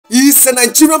He is a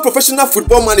Nigerian professional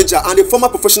football manager and a former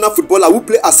professional footballer who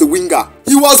played as a winger.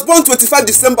 He was born 25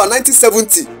 December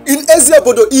 1970 in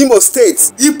Eziobodo, Imo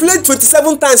State. He played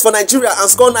 27 times for Nigeria and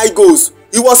scored 9 goals.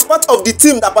 He was part of the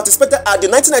team that participated at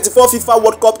the 1994 FIFA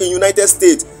World Cup in United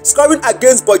States, scoring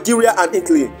against Bulgaria and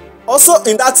Italy. Also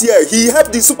in that year, he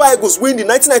helped the Super Eagles win the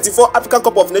 1994 African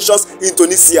Cup of Nations in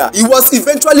Tunisia. He was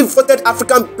eventually voted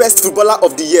African Best Footballer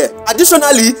of the Year.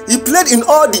 Additionally, he played in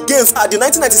all the games at the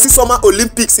 1996 Summer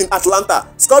Olympics in Atlanta,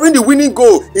 scoring the winning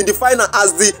goal in the final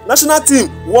as the national team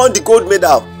won the gold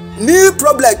medal. Knee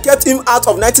problem kept him out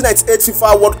of 1998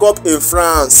 FIFA World Cup in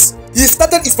France. He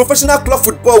started his professional club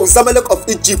football with Zamalek of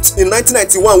Egypt in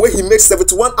 1991, where he made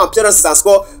 71 appearances and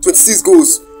scored 26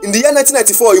 goals. In the year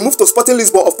 1994, he moved to Sporting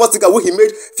Lisbon of Portugal, where he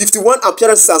made 51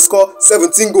 appearances and scored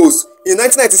 17 goals. In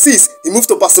 1996, he moved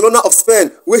to Barcelona of Spain,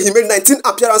 where he made 19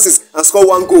 appearances and scored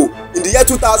 1 goal. In the year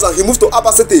 2000, he moved to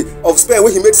Albacete of Spain,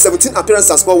 where he made 17 appearances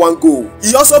and scored 1 goal.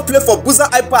 He also played for Buza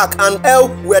Ipak and El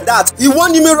Wydad. He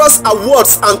won numerous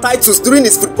awards and titles during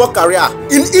his football career.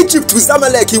 In Egypt with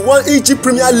Zamalek, he won Egypt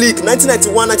Premier League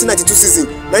 1991-1992 season,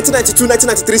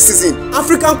 1992-1993 season,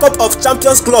 African Cup of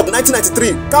Champions Club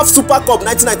 1993, CAF Super Cup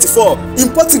 1994. In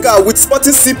Portugal with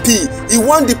Sporting CP, he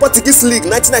won the Portuguese League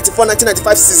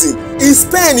 1994-1995 season. In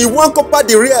Spain, he won Copa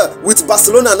del Rey with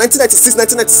Barcelona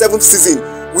 1996-1997 season.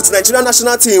 With Nigerian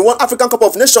national team, he won African Cup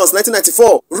of Nations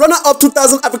 1994, runner-up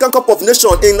 2000 African Cup of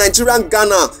Nations in Nigeria and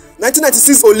Ghana,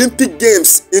 1996 Olympic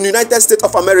Games in United States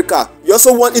of America. He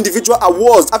also won individual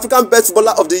awards, African Best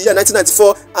Footballer of the Year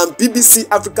 1994 and BBC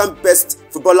African Best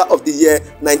Footballer of the Year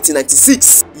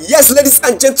 1996. Yes, ladies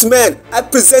and gentlemen, I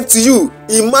present to you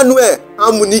Emmanuel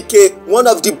Amunike, one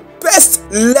of the best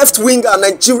left winger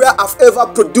Nigeria have ever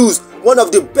produced, one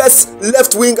of the best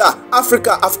left winger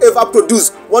Africa have ever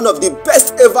produced, one of the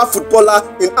best ever footballer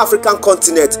in African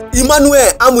continent. Emmanuel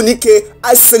Amunike,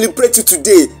 I celebrate you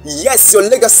today. Yes, your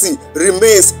legacy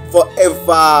remains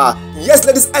forever. Yes,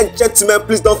 ladies and gentlemen,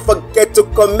 please don't forget to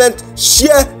comment,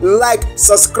 share, like,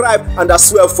 subscribe, and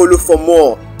as well follow for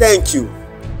more. Thank you.